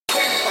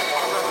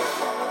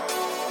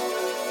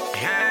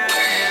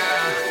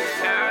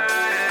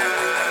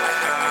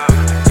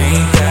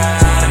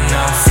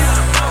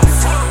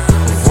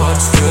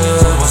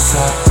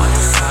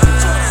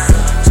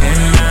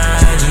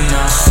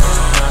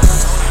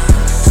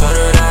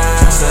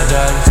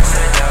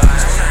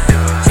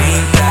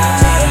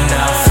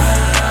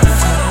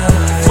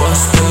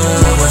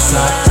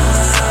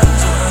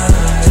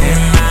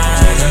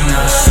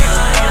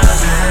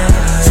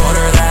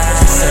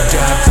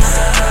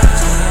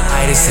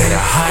Everybody said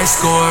a high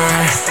score.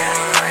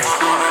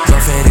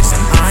 Love it is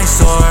an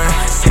eyesore.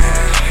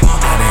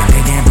 I've been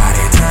thinking about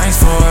it times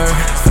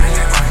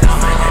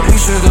 4. We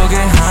should go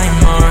get high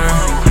more.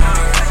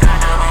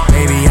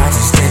 Baby, I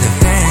just did a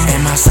thing.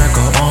 In my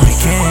circle, only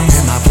kings.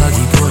 In my plug,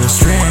 he pulled a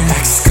string.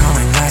 X is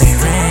calling, let it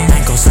ring.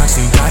 Ankle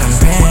socks, you got him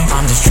pink.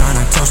 I'm just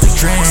tryna toast the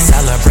drink.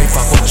 Celebrate,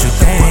 fuck what you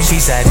think.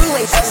 She said, up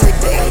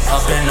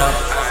and up,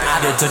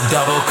 added to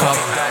double cup.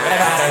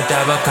 I had a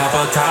double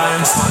couple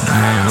times.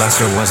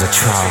 Lester was a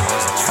trial.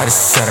 I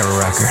just set a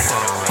record,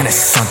 and it's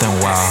something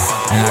wild.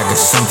 And I got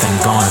something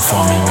going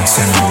for me,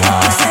 mixing it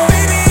wild.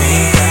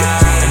 Ain't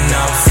got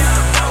enough.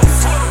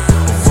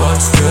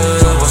 What's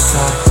good, what's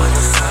up?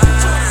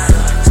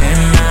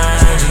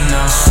 Imagine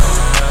us.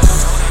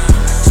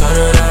 So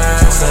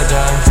that's a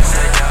dub.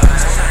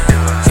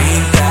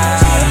 Ain't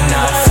that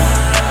enough?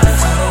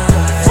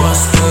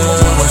 What's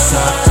good, what's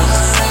up?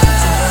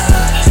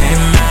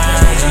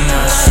 Imagine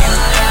us.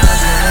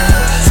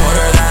 So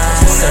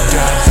that's a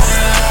dub.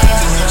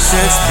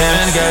 Shit's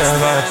been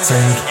give or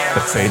take,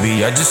 but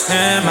baby, I just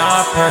did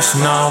my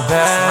personal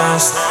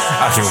best.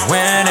 Out here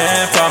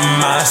winning for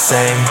my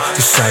sake.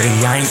 Just shawty,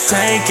 I ain't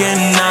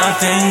taking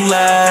nothing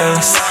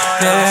less.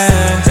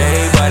 Yeah,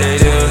 hey, what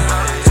it do?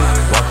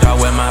 Walked out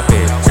with my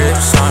big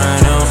Dripz on a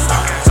new.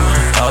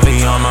 I'll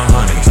be on my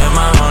honey, and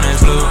my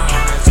honey's blue.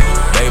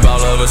 Babe,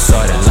 all of a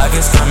sudden, like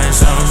it's coming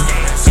soon.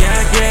 Yeah,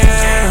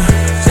 yeah,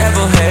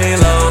 devil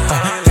halo.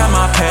 Got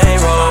my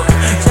payroll.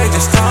 Take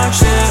this talk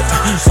shit,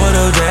 what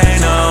do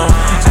they know?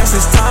 That's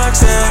just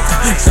toxic,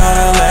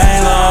 gotta lay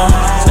low.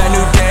 That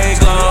new day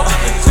glow,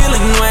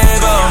 feeling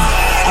nuevo.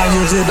 I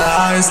just hit the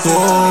high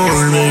school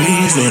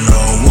release, and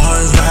no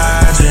one's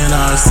matching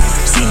us.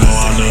 See no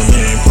other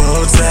man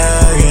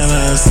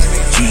protagonist.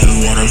 She just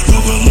wanna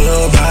smoke a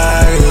little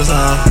bag of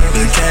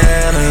the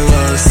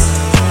cannabis.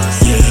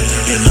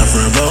 Yeah, enough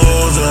for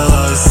both of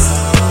us.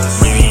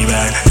 Bring me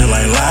back to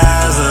like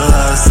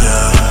Lazarus,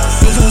 yeah.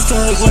 Cause I'm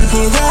stuck like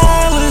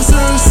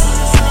paralysis,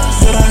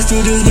 but I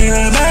still just bring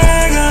her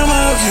back, I'm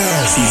up,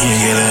 yeah. She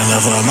can't get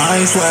enough of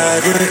my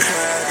swagger.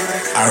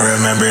 I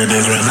remember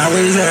this when I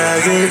was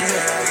younger.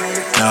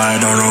 Now I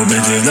don't know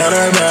bitches that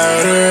are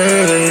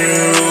better than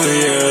you,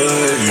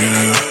 yeah.